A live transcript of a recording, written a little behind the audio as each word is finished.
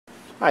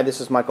Hi, this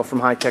is Michael from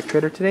High Tech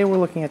Trader. Today we're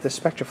looking at the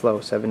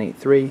Spectroflow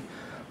 783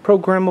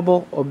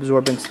 Programmable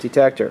Absorbance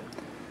Detector.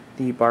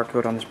 The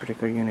barcode on this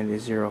particular unit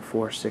is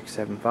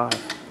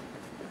 04675.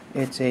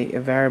 It's a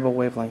variable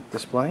wavelength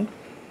display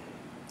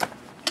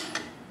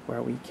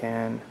where we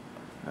can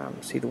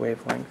see the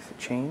wavelength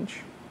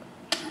change,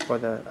 or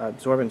the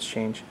absorbance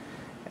change,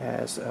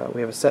 as we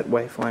have a set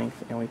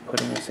wavelength and we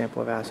put in a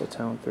sample of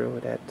acetone through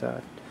it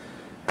at,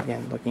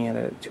 again, looking at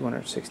it at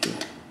 260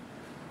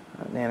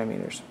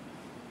 nanometers.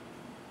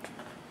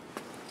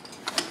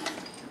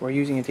 We're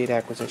using a data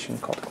acquisition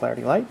called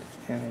Clarity Light,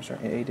 and there's our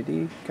A to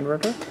D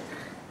converter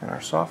and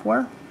our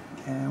software,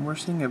 and we're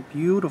seeing a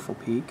beautiful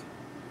peak.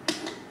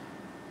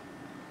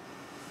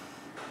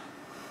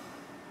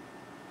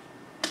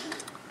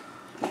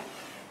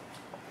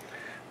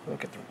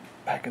 Look at the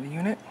back of the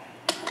unit.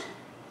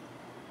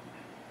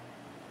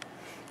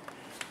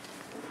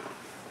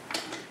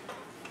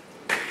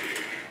 You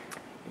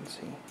can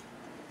see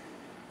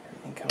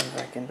everything coming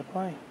back into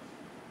play.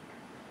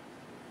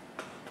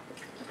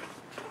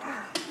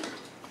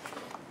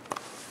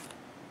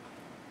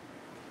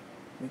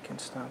 We can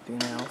stop the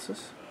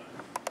analysis,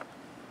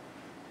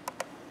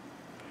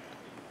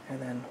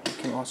 and then we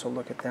can also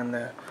look at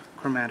the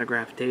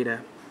chromatograph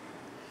data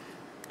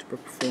to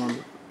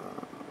perform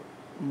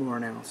more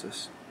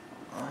analysis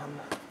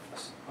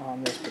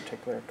on this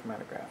particular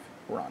chromatograph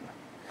run.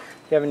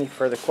 If you have any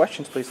further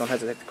questions, please don't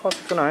hesitate to call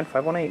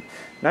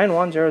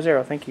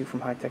 609-518-9100. Thank you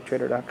from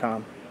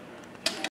hightechtrader.com.